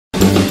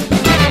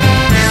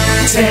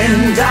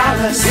$10,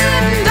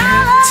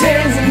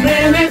 10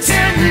 minutes,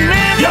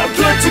 you're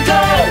good to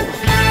go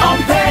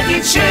on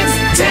Peggy Tjin's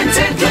 10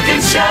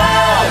 Cooking Show.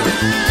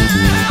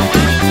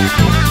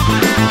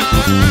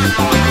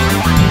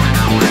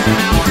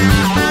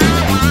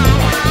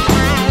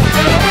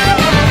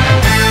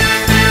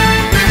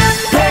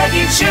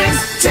 Peggy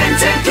Tjin's 10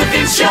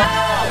 Cooking Show.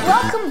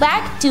 Welcome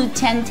back to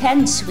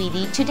 10-10,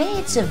 sweetie. Today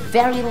it's a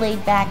very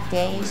laid-back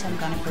day, so I'm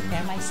going to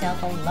prepare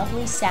myself a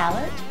lovely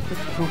salad with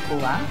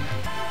arugula.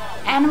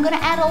 And I'm going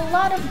to add a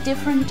lot of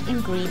different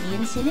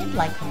ingredients in it,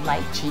 like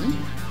lychee.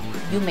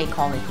 You may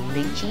call it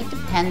lychee,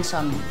 depends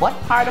on what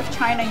part of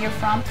China you're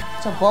from.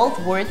 So both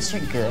words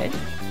are good.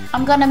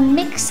 I'm going to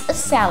mix a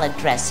salad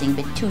dressing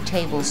with 2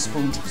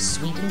 tablespoons of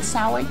sweet and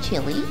sour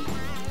chili,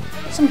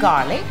 some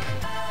garlic,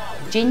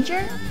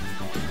 ginger.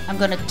 I'm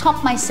going to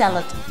top my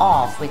salad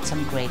off with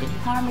some grated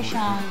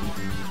Parmesan.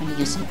 I'm going to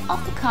use some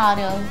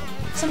avocado,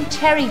 some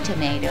cherry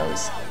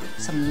tomatoes,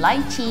 some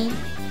lychee,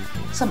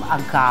 some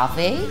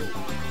agave,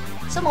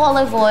 some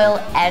olive oil,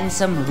 and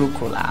some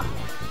rucola.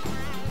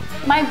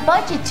 My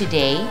budget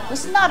today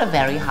was not a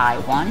very high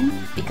one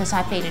because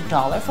I paid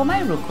 $1 for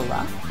my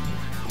rucola.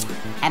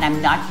 And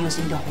I'm not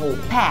using the whole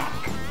pack,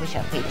 which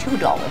I paid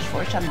 $2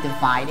 for, so I'm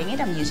dividing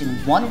it. I'm using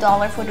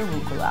 $1 for the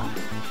rucola,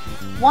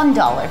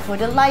 $1 for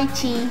the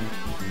lychee,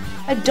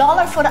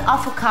 $1 for the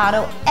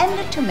avocado and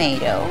the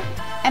tomato,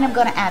 and I'm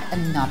gonna add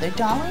another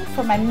 $1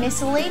 for my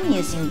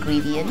miscellaneous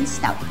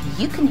ingredients. Now, if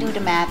you can do the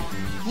math,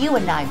 you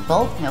and I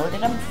both know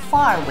that I'm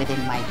far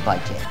within my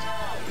budget.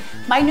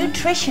 My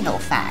nutritional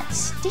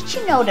facts. Did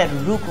you know that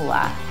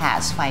arugula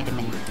has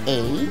vitamin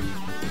A,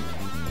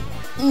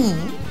 E,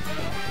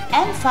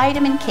 and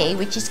vitamin K,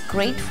 which is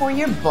great for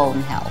your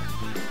bone health?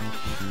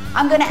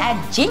 I'm gonna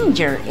add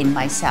ginger in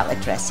my salad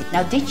dressing.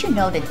 Now, did you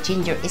know that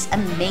ginger is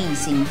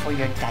amazing for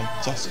your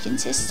digestion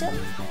system?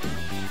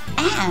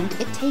 And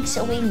it takes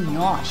away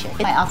nausea.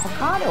 My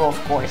avocado, of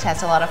course,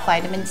 has a lot of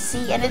vitamin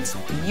C and it's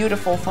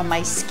beautiful for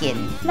my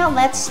skin. Now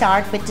let's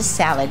start with the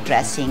salad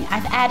dressing.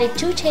 I've added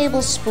 2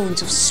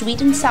 tablespoons of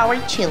sweet and sour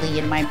chili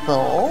in my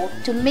bowl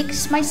to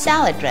mix my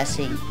salad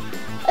dressing.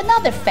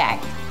 Another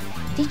fact,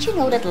 did you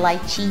know that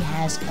lychee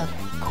has a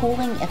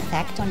cooling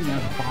effect on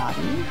your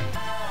body?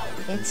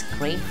 It's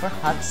great for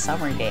hot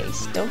summer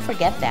days. Don't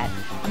forget that.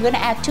 I'm going to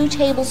add 2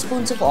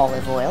 tablespoons of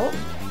olive oil,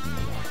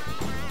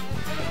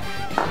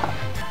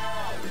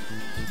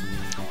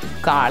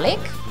 garlic,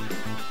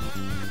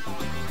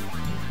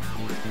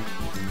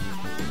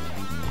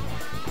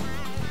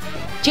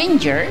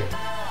 ginger,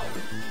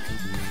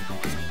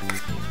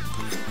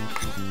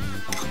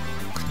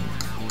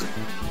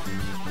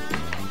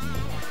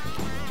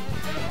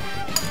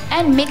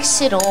 and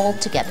mix it all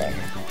together.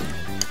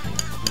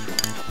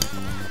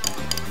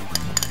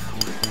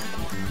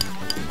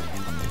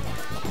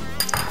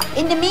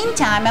 In the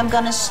meantime, I'm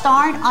gonna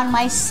start on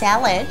my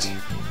salad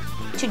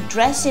to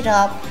dress it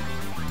up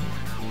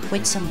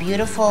with some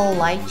beautiful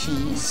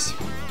lychees.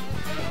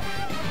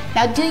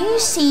 Now, do you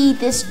see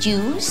this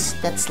juice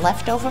that's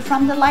left over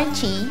from the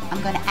lychee?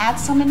 I'm gonna add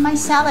some in my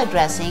salad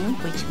dressing,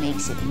 which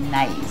makes it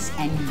nice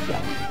and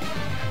yummy.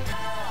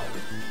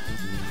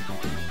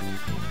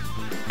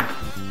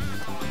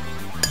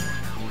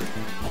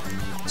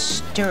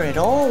 Stir it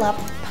all up.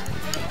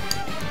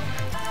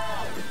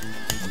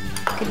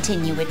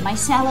 Continue with my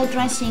salad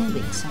dressing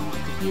with some of the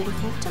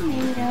beautiful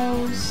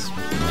tomatoes.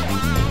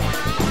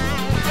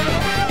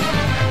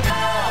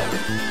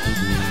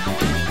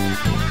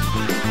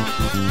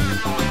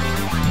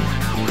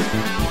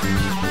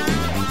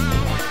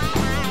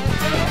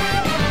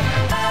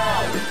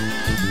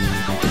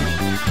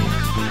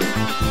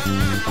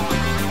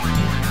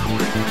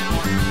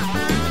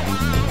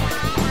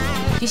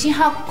 You see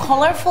how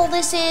colorful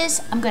this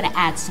is? I'm gonna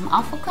add some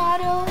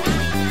avocado.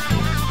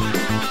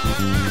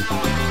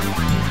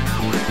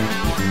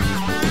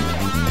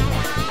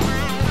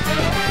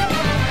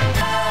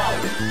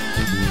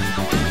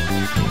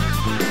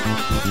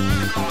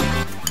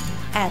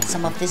 Add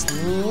some of this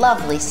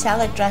lovely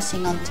salad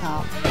dressing on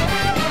top.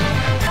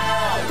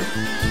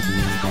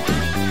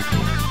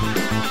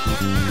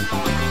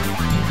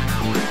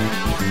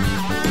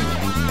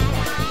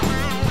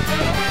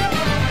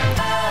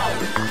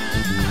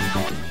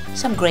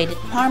 Some grated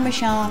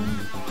Parmesan.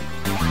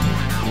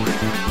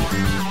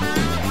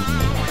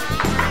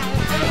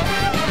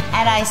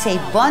 And I say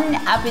bon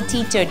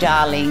appetito,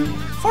 darling,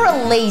 for a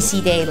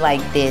lazy day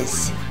like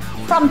this.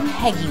 From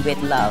Peggy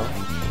with love.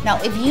 Now,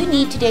 if you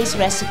need today's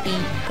recipe,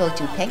 go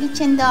to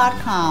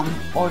peggytjin.com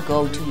or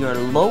go to your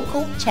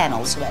local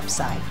channel's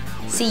website.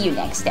 See you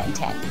next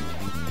 10-10.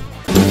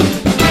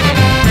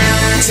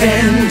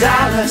 $10,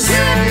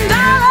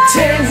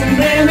 10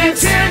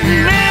 minutes,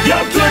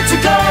 you're good to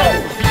go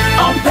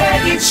on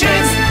Peggy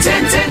Tjin's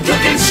 10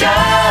 Cooking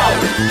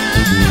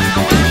Show.